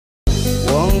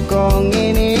Hongkong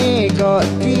ini kok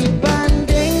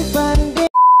dibanding-banding.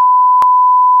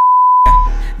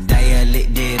 Daya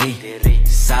lik diri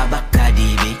sabak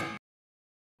kadibi.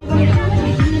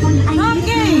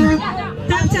 Okay,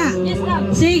 Tapsa.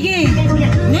 Sige.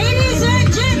 Ladies and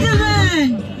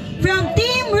gentlemen, from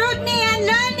Team Rodney and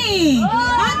Lani,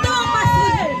 atong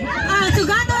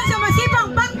sugaton sa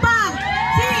masipang pakpak,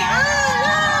 si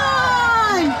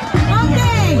Alan!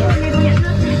 Okay.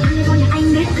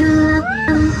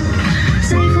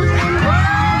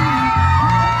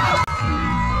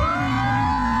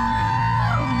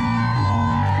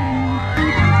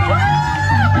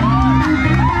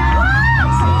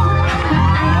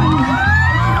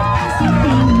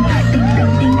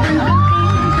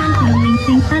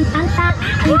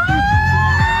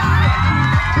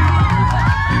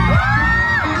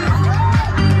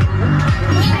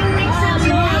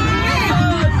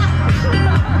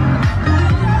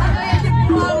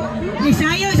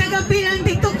 Isayo sa gabi ng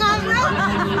TikTok camera.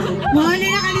 Mga na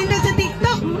nakalindot sa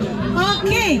TikTok.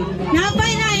 Okay.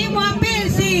 Napay na mo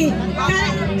apel si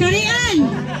Karian.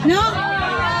 No?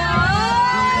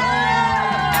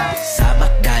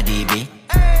 Sabak kadibi.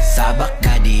 Sabak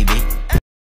kadibi.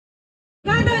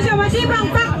 Kato sa masipang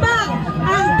pakpak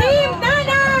ang Team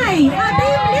Nanay at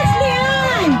Team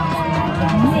Leslian.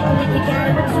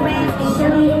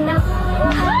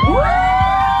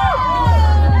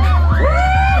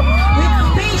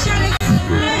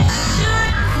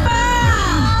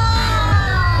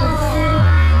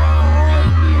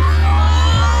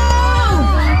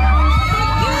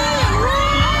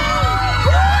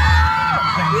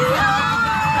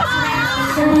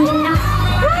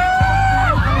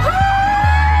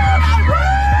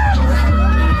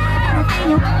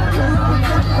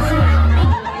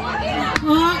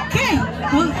 Okay.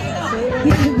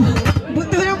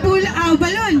 Buto ng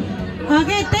balon.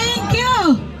 Okay, thank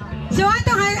you. So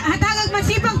ato hatagag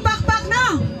masipang pakpak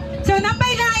no. So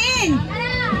napay lain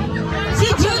si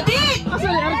Judith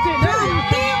from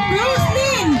Team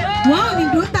Roslyn. Wow,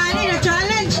 ninduta ni na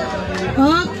challenge.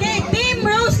 Okay, Team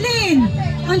Roslyn.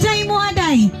 Unsay imo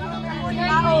aday?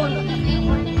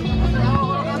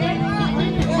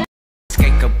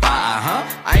 Kay kapaa ha?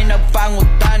 Ay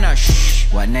nagpangutana. Shh.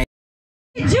 Wanay.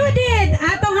 Judith,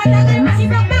 atong hatagan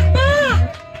masipang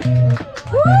pakpak.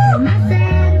 Woo!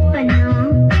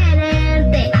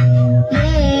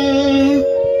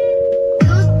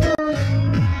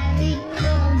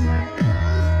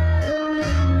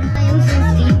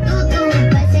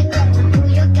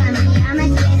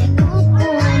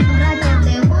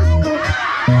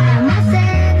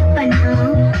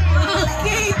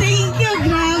 Okay, thank you.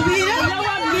 Grabe na.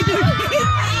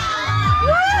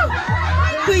 Woo!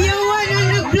 Kuyawan ang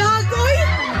nag-vlog, oy.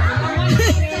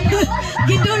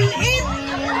 Gidulit.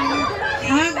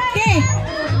 Okay.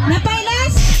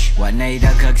 Napailas? Wanay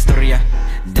daghag storya.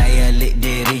 Daya lik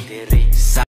diri.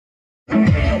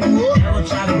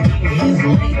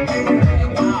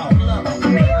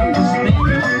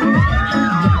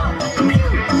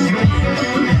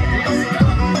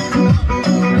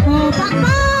 Oh,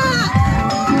 pakpak!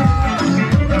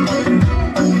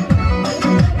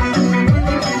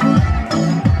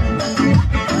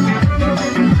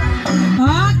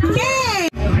 Okay!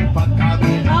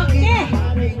 Okay!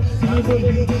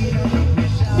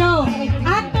 So,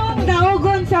 atong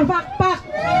daugon sa pakpak.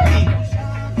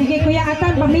 Sige, Kuya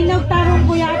Atan, paminog tarong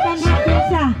Kuya Atan ha,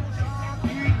 pinsa.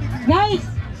 Guys,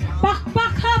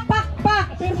 pakpak ha, pakpak.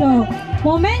 So,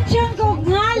 mo-mention ko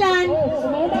ngalan,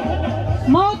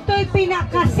 mo to'y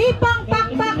pinakasipang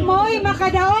pakpak mo'y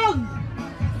makadaog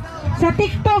sa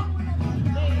TikTok.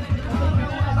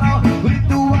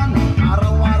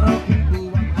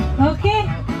 Okay?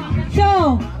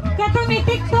 So, katong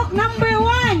TikTok number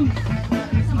 1.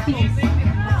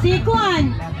 Si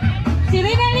Kuan. Si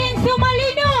Rinalyn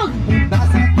Sumalinog.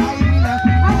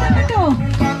 Asa na to?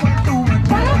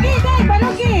 Balugi, day,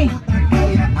 balugi.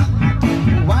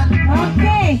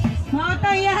 Okay.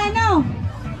 Mautayahan no.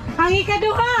 Ang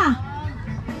ikaduha.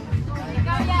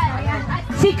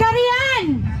 Si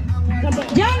Karian.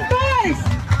 John Pers.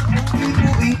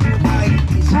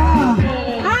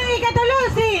 Ang ikatulo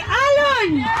si Alon.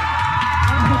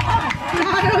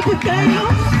 Narod kayo.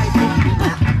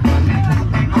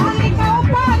 Ang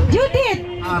ikaupat, Judith.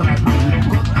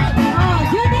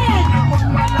 Judith.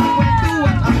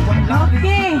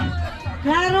 Okay.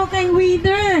 Klaro kang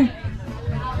winner.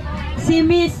 Si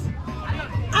Miss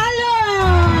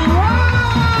Alon.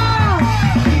 Wow!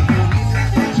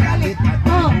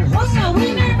 Kung na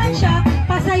winner man siya,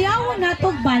 pasayawon na to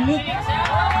balik.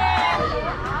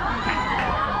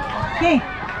 Okay,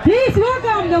 please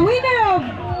welcome the winner of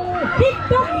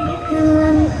TikTok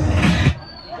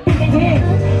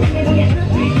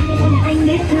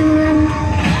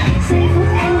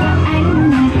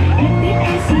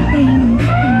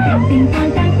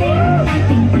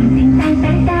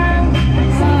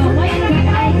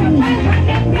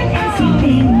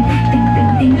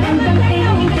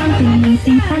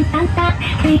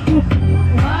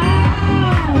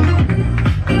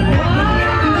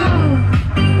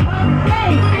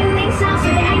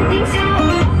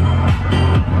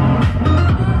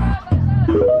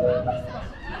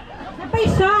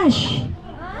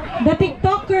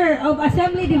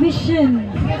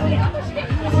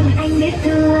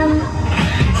Congratulations.